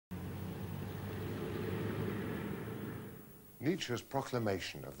Nietzsche's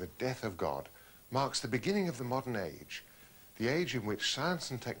proclamation of the death of God marks the beginning of the modern age, the age in which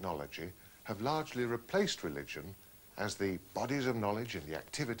science and technology have largely replaced religion as the bodies of knowledge and the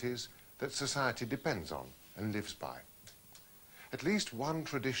activities that society depends on and lives by. At least one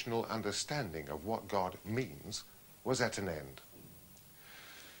traditional understanding of what God means was at an end.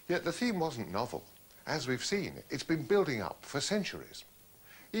 Yet the theme wasn't novel. As we've seen, it's been building up for centuries.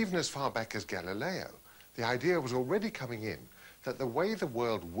 Even as far back as Galileo, the idea was already coming in that the way the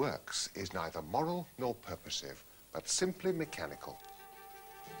world works is neither moral nor purposive, but simply mechanical.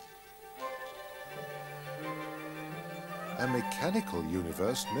 A mechanical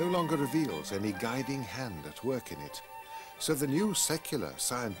universe no longer reveals any guiding hand at work in it. So the new secular,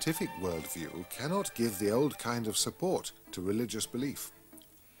 scientific worldview cannot give the old kind of support to religious belief.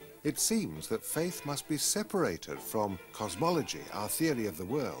 It seems that faith must be separated from cosmology, our theory of the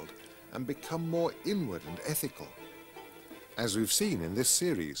world, and become more inward and ethical. As we've seen in this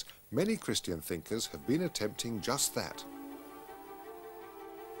series, many Christian thinkers have been attempting just that.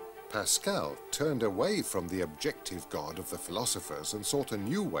 Pascal turned away from the objective God of the philosophers and sought a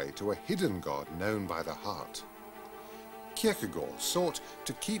new way to a hidden God known by the heart. Kierkegaard sought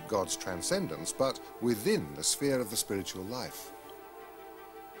to keep God's transcendence, but within the sphere of the spiritual life.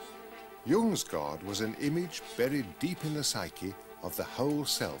 Jung's God was an image buried deep in the psyche of the whole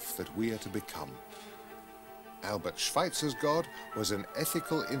self that we are to become. Albert Schweitzer's God was an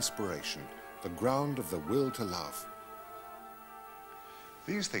ethical inspiration, the ground of the will to love.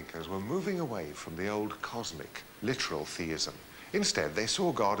 These thinkers were moving away from the old cosmic, literal theism. Instead, they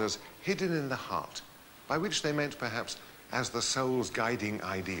saw God as hidden in the heart, by which they meant perhaps as the soul's guiding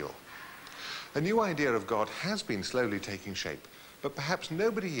ideal. A new idea of God has been slowly taking shape, but perhaps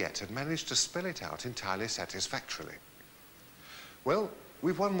nobody yet had managed to spell it out entirely satisfactorily. Well,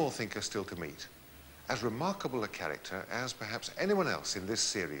 we've one more thinker still to meet, as remarkable a character as perhaps anyone else in this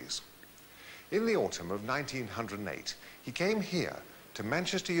series. In the autumn of 1908, he came here to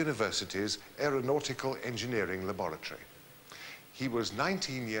Manchester University's Aeronautical Engineering Laboratory. He was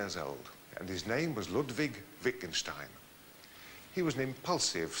 19 years old, and his name was Ludwig Wittgenstein. He was an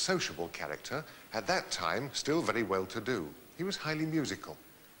impulsive, sociable character, at that time still very well-to-do. He was highly musical.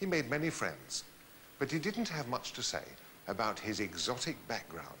 He made many friends, but he didn't have much to say about his exotic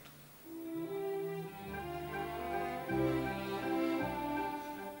background.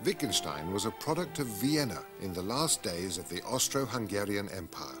 Wittgenstein was a product of Vienna in the last days of the Austro-Hungarian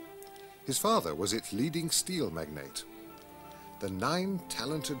Empire. His father was its leading steel magnate. The 9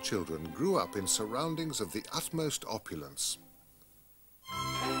 talented children grew up in surroundings of the utmost opulence.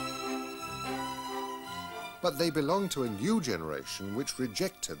 But they belonged to a new generation which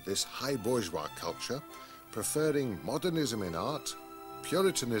rejected this high bourgeois culture, preferring modernism in art,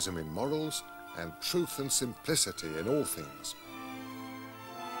 Puritanism in morals, and truth and simplicity in all things.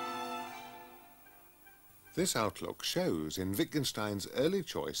 This outlook shows in Wittgenstein's early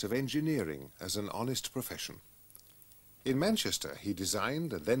choice of engineering as an honest profession. In Manchester, he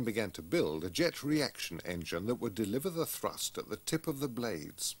designed and then began to build a jet reaction engine that would deliver the thrust at the tip of the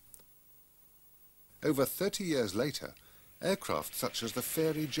blades. Over 30 years later, aircraft such as the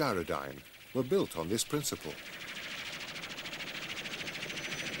Fairey Gyrodyne were built on this principle.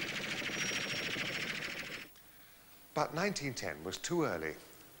 But 1910 was too early,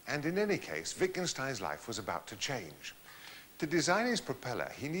 and in any case, Wittgenstein's life was about to change. To design his propeller,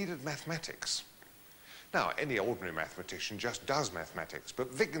 he needed mathematics. Now, any ordinary mathematician just does mathematics,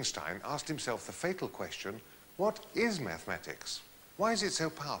 but Wittgenstein asked himself the fatal question, what is mathematics? Why is it so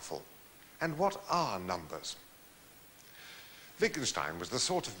powerful? And what are numbers? Wittgenstein was the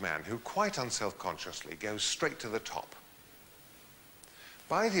sort of man who quite unselfconsciously goes straight to the top.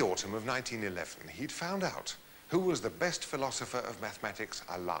 By the autumn of 1911, he'd found out who was the best philosopher of mathematics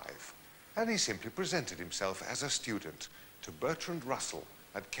alive, and he simply presented himself as a student to Bertrand Russell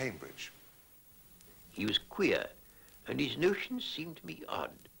at Cambridge. He was queer, and his notions seemed to me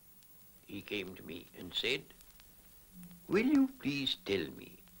odd. He came to me and said, "Will you please tell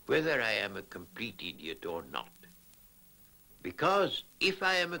me whether I am a complete idiot or not? Because if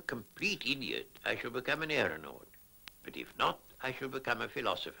I am a complete idiot, I shall become an aeronaut, but if not, I shall become a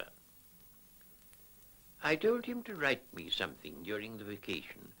philosopher." I told him to write me something during the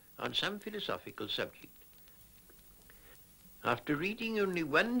vacation on some philosophical subject. After reading only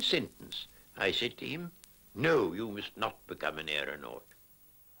one sentence, I said to him, "No, you must not become an aeronaut."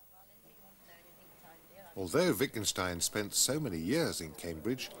 Although Wittgenstein spent so many years in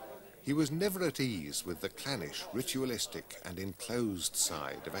Cambridge, he was never at ease with the clannish, ritualistic and enclosed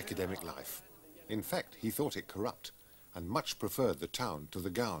side of academic life. In fact, he thought it corrupt and much preferred the town to the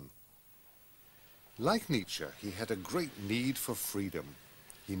gown. Like Nietzsche, he had a great need for freedom.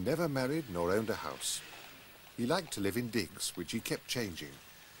 He never married nor owned a house. He liked to live in digs, which he kept changing,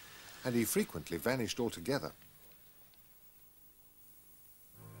 and he frequently vanished altogether.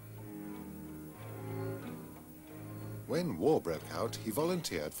 When war broke out, he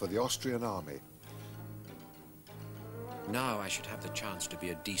volunteered for the Austrian army. Now I should have the chance to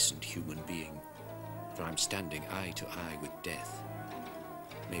be a decent human being, for I'm standing eye to eye with death.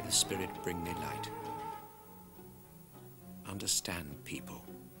 May the spirit bring me light. Understand people.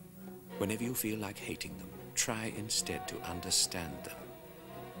 Whenever you feel like hating them, try instead to understand them.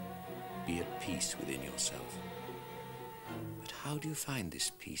 Be at peace within yourself. But how do you find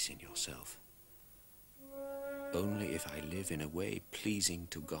this peace in yourself? Only if I live in a way pleasing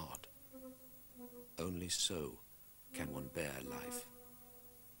to God. Only so can one bear life.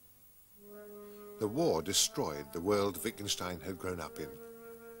 The war destroyed the world Wittgenstein had grown up in.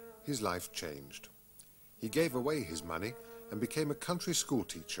 His life changed. He gave away his money and became a country school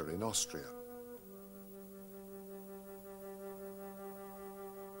teacher in Austria.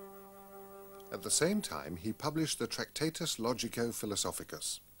 At the same time, he published the Tractatus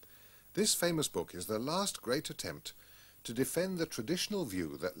Logico-Philosophicus. This famous book is the last great attempt to defend the traditional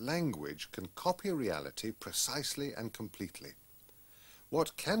view that language can copy reality precisely and completely.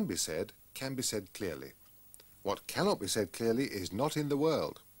 What can be said clearly. What cannot be said clearly is not in the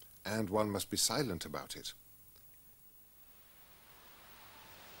world, and one must be silent about it.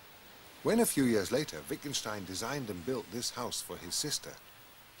 When a few years later Wittgenstein designed and built this house for his sister,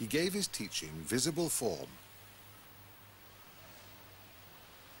 he gave his teaching visible form.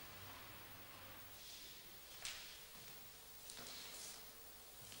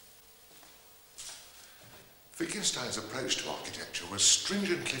 Wittgenstein's approach to architecture was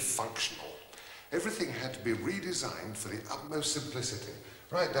stringently functional. Everything had to be redesigned for the utmost simplicity,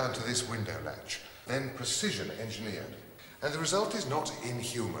 right down to this window latch, then precision engineered. And the result is not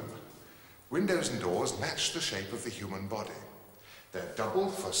inhuman. Windows and doors match the shape of the human body. They're double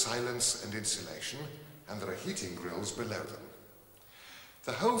for silence and insulation, and there are heating grills below them.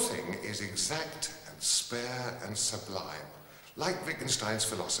 The whole thing is exact and spare and sublime, like Wittgenstein's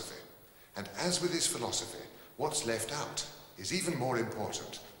philosophy. And as with his philosophy, what's left out is even more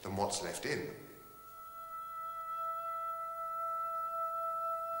important than what's left in.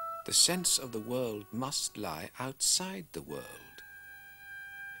 The sense of the world must lie outside the world.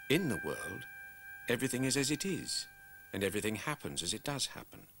 In the world, everything is as it is, and everything happens as it does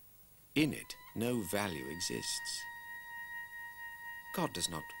happen. In it, no value exists. God does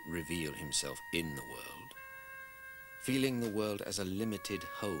not reveal himself in the world, feeling the world as a limited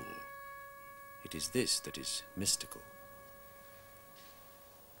whole. It is this that is mystical.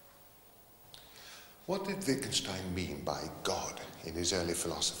 What did Wittgenstein mean by God in his early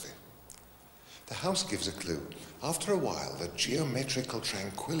philosophy? The house gives a clue. After a while, the geometrical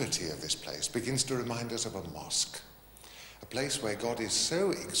tranquility of this place begins to remind us of a mosque, a place where God is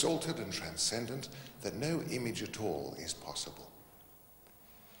so exalted and transcendent that no image at all is possible.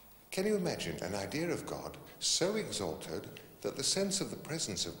 Can you imagine an idea of God so exalted that the sense of the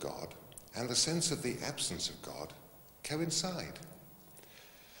presence of God and the sense of the absence of God coincide?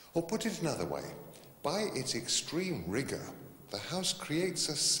 Or put it another way, by its extreme rigor, the house creates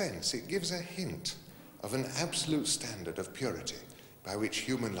a sense, it gives a hint of an absolute standard of purity by which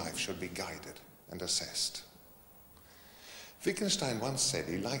human life should be guided and assessed. Wittgenstein once said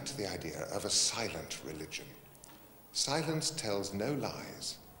he liked the idea of a silent religion. Silence tells no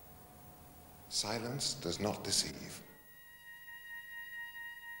lies. Silence does not deceive.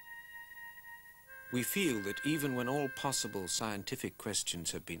 We feel that even when all possible scientific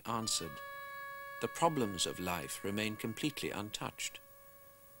questions have been answered, the problems of life remain completely untouched.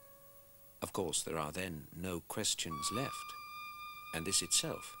 Of course, there are then no questions left, and this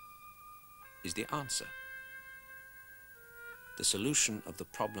itself is the answer. The solution of the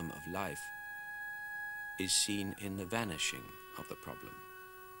problem of life is seen in the vanishing of the problem.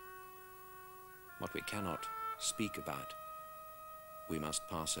 What we cannot speak about, we must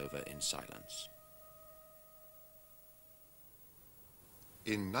pass over in silence.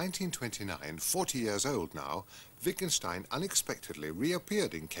 In 1929, 40 years old now, Wittgenstein unexpectedly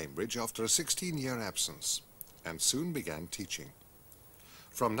reappeared in Cambridge after a 16-year absence, and soon began teaching.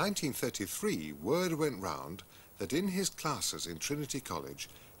 From 1933, word went round that in his classes in Trinity College,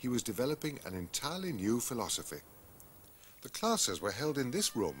 he was developing an entirely new philosophy. The classes were held in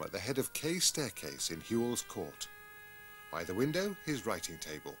this room at the head of K Staircase in Hewell's Court. By the window, his writing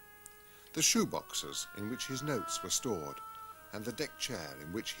table, the shoe boxes in which his notes were stored, and the deck chair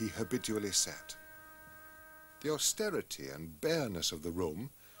in which he habitually sat. The austerity and bareness of the room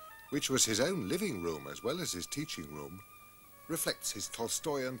which was his own living room as well as his teaching room, reflects his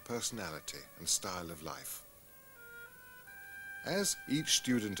Tolstoyan personality and style of life. As each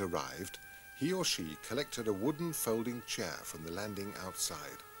student arrived, he or she collected a wooden folding chair from the landing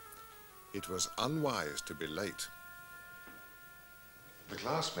outside. It was unwise to be late. The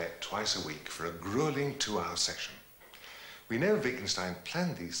class met twice a week for a grueling 2-hour session. We know Wittgenstein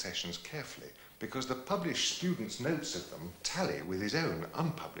planned these sessions carefully because the published students' notes of them tally with his own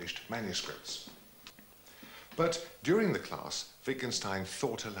unpublished manuscripts. But during the class, Wittgenstein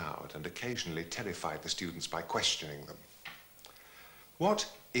thought aloud and occasionally terrified the students by questioning them. What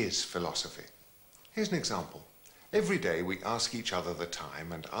is philosophy? Here's an example. Every day we ask each other the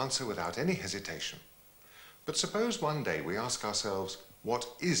time and answer without any hesitation. But suppose one day we ask ourselves, what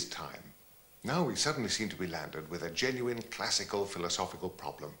is time? Now we suddenly seem to be landed with a genuine classical philosophical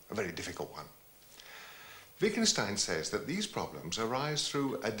problem, a very difficult one. Wittgenstein says that these problems arise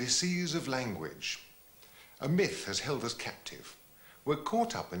through a disease of language. A myth has held us captive. We're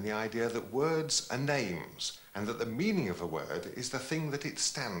caught up in the idea that words are names and that the meaning of a word is the thing that it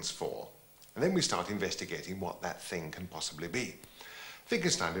stands for. And then we start investigating what that thing can possibly be.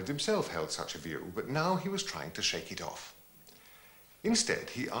 Wittgenstein had himself held such a view, but now he was trying to shake it off. Instead,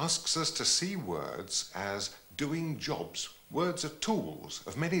 he asks us to see words as doing jobs. Words are tools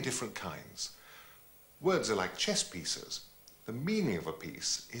of many different kinds. Words are like chess pieces. The meaning of a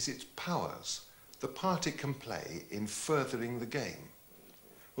piece is its powers, the part it can play in furthering the game.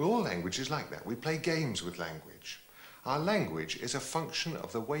 Well, all language is like that. We play games with language. Our language is a function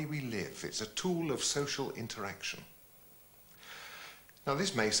of the way we live. It's a tool of social interaction. Now,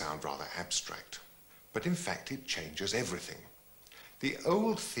 this may sound rather abstract, but in fact it changes everything. The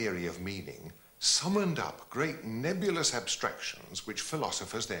old theory of meaning summoned up great nebulous abstractions which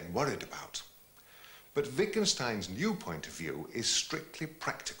philosophers then worried about. But Wittgenstein's new point of view is strictly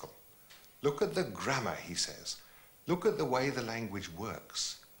practical. Look at the grammar, he says. Look at the way the language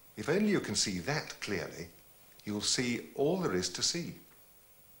works. If only you can see that clearly, you'll see all there is to see.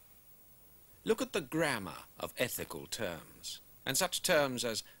 Look at the grammar of ethical terms, and such terms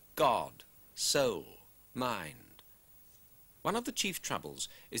as God, soul, mind. One of the chief troubles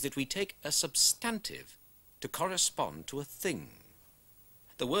is that we take a substantive to correspond to a thing.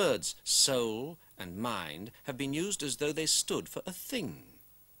 The words soul and mind have been used as though they stood for a thing,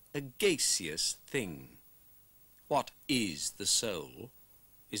 a gaseous thing. What is the soul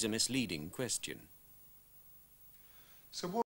is a misleading question. So